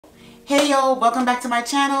Hey yo, welcome back to my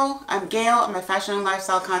channel. I'm Gail. I'm a fashion and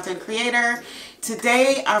lifestyle content creator.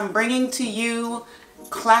 Today I'm bringing to you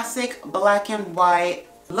classic black and white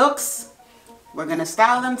looks. We're gonna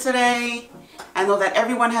style them today. I know that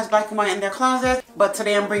everyone has black and white in their closet, but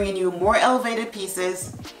today I'm bringing you more elevated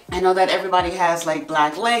pieces. I know that everybody has like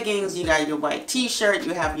black leggings, you got your white t-shirt,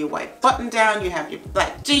 you have your white button down, you have your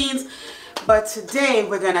black jeans. But today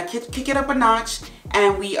we're gonna kick it up a notch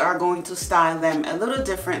and we are going to style them a little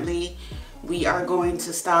differently. We are going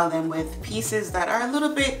to style them with pieces that are a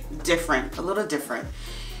little bit different,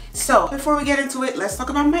 So before we get into it, let's talk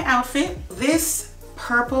about my outfit. This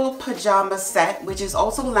purple pajama set, which is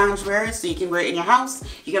also loungewear, so you can wear it in your house.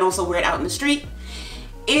 You can also wear it out in the street,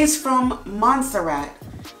 is from Montserrat.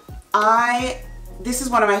 This is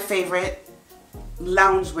one of my favorite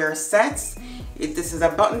loungewear sets. This is a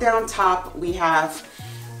button-down top. We have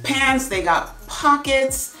pants, they got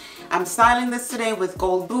pockets. I'm styling this today with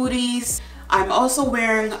gold booties. I'm also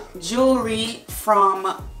wearing jewelry from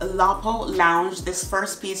Lapo Lounge. This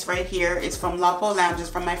first piece right here is from Lapo Lounge. It's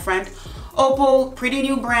from my friend Opal, pretty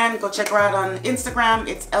new brand. Go check her out on Instagram.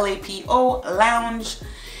 It's LAPO Lounge.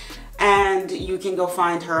 And you can go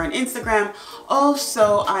find her on Instagram.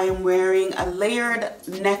 Also, I am wearing a layered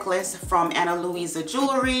necklace from Ana Luisa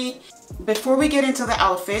Jewelry. Before we get into the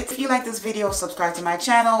outfit, if you like this video, subscribe to my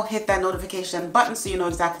channel, hit that notification button so you know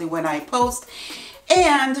exactly when I post,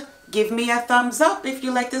 and give me a thumbs up if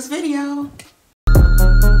you like this video.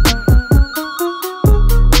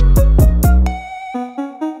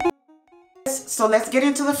 So let's get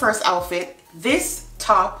into the first outfit. This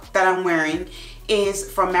top that I'm wearing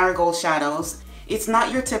is from Marigold Shadows. It's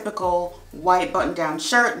not your typical white button-down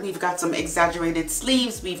shirt. We've got some exaggerated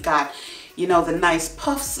sleeves. We've got, you know, the nice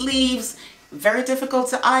puff sleeves. Very difficult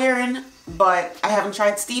to iron, but I haven't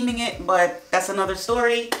tried steaming it, but that's another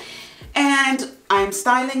story. And I'm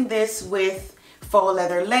styling this with faux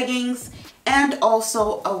leather leggings and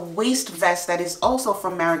also a waist vest that is also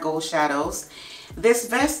from Marigold Shadows. This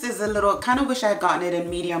vest is a little, kind of wish I had gotten it in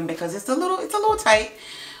medium because it's a little tight,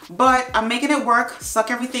 but I'm making it work.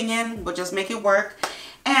 Suck everything in, but just make it work.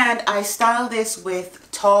 And I style this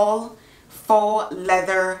with tall faux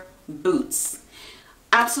leather boots.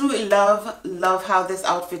 Absolutely love how this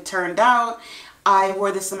outfit turned out. I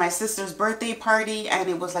wore this to my sister's birthday party and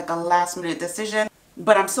it was like a last minute decision,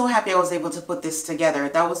 but I'm so happy I was able to put this together.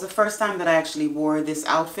 That was the first time that I actually wore this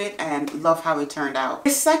outfit and love how it turned out.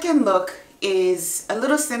 This second look is a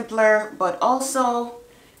little simpler, but also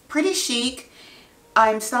pretty chic.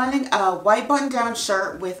 I'm styling a white button-down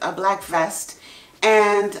shirt with a black vest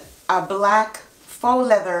and a black faux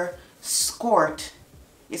leather skort.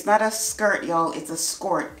 It's not a skirt, y'all, it's a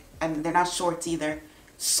skort, and they're not shorts either.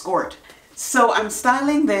 Skort. So I'm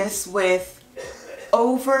styling this with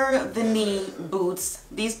over the knee boots.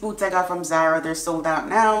 These boots I got from Zara, they're sold out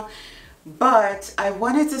now. But I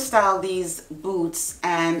wanted to style these boots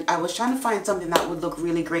and I was trying to find something that would look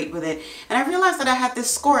really great with it. And I realized that I had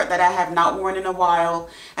this skort that I have not worn in a while.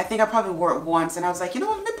 I think I probably wore it once and I was like, you know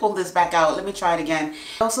what, let me pull this back out. Let me try it again.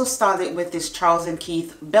 I also styled it with this Charles &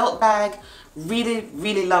 Keith belt bag.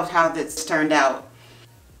 Really loved how this turned out.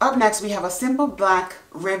 Up next, we have a simple black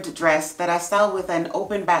ribbed dress that I styled with an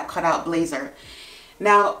open back cutout blazer.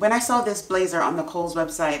 Now, when I saw this blazer on the Kohl's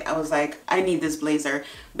website, I was like, I need this blazer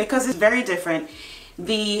because it's very different.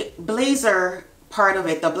 The blazer part of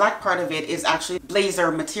it, the black part of it is actually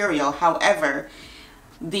blazer material. However,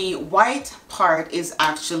 the white part is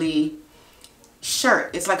actually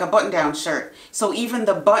shirt. It's like a button-down shirt. So even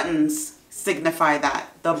the buttons signify that.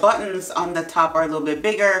 The buttons on the top are a little bit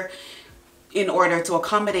bigger in order to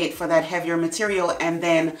accommodate for that heavier material, and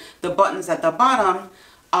then the buttons at the bottom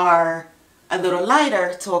are a little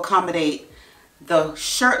lighter to accommodate the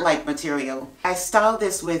shirt-like material. I styled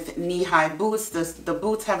this with knee-high boots. The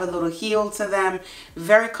boots have a little heel to them.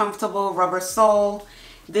 Very comfortable, rubber sole.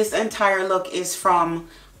 This entire look is from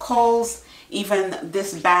Kohl's. Even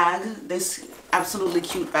this bag, this absolutely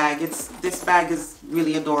cute bag. This bag is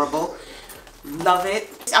really adorable. Love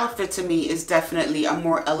it. This outfit to me is definitely a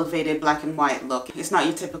more elevated black and white look. It's not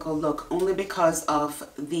your typical look only because of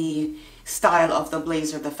the style of the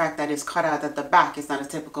blazer, the fact that it's cut out at the back. Is not a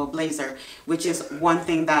typical blazer, which is one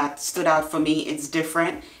thing that stood out for me. It's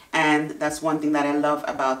different, and that's one thing that I love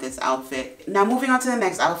about this outfit. Now moving on to the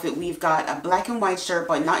next outfit, we've got a black and white shirt,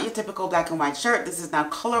 but not your typical black and white shirt. This is now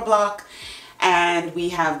color block, and we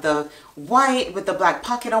have the white with the black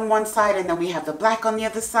pocket on one side, and then we have the black on the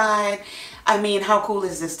other side. I mean, how cool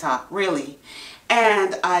is this top, really?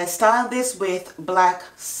 And I styled this with black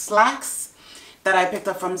slacks that I picked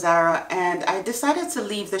up from Zara, and I decided to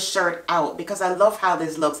leave the shirt out because I love how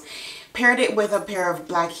this looks. Paired it with a pair of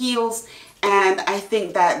black heels, and I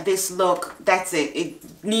think that this look, that's it.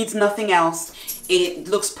 It needs nothing else. It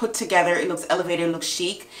looks put together, it looks elevated, it looks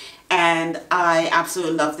chic, and I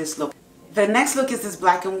absolutely love this look. The next look is this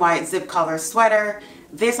black and white zip collar sweater.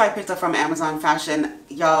 This I picked up from Amazon Fashion.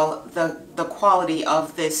 Y'all, the quality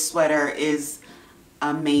of this sweater is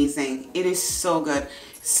amazing. It is so good.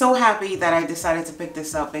 So happy that I decided to pick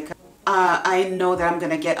this up because I know that I'm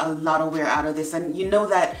gonna get a lot of wear out of this, and you know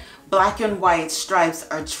that black and white stripes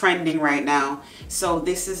are trending right now, so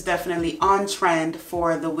this is definitely on trend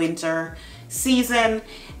for the winter season.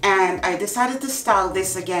 And I decided to style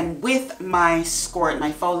this again with my Skort,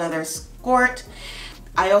 my faux leather Skort.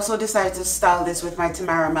 I also decided to style this with my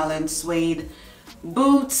Tamara Melon suede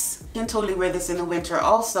boots. I can totally wear this in the winter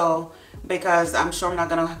also, because I'm sure I'm not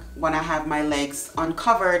gonna wanna have my legs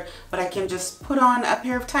uncovered, but I can just put on a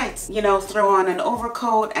pair of tights, you know, throw on an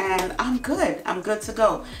overcoat, and I'm good to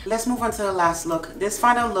go. Let's move on to the last look. This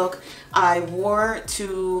final look I wore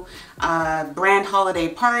to a brand holiday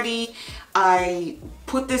party. I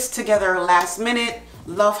put this together last minute,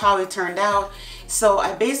 love how it turned out. So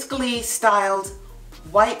I basically styled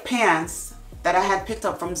white pants that I had picked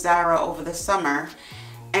up from Zara over the summer,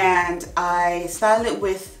 and I styled it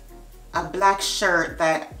with a black shirt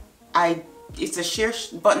that it's a sheer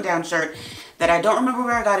button down shirt that I don't remember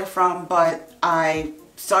where I got it from, but I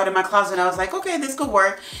saw it in my closet and I was like, okay, this could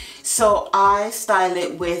work. So I styled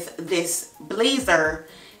it with this blazer,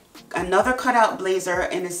 another cutout blazer,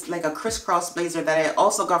 and it's like a crisscross blazer that I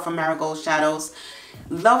also got from Marigold Shadows.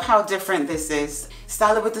 Love how different this is.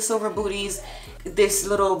 Style it with the silver booties, this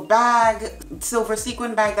little bag, silver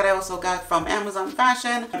sequin bag that I also got from Amazon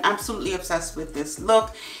Fashion. I'm absolutely obsessed with this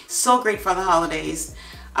look. So great for the holidays.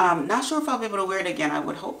 Not sure if I'll be able to wear it again. I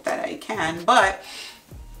would hope that I can, but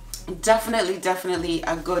definitely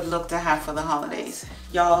a good look to have for the holidays.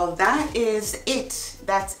 Y'all, that is it.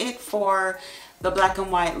 That's it for the black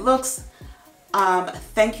and white looks.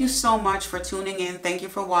 Thank you so much for tuning in. Thank you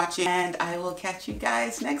for watching, and I will catch you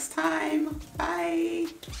guys next time. Bye.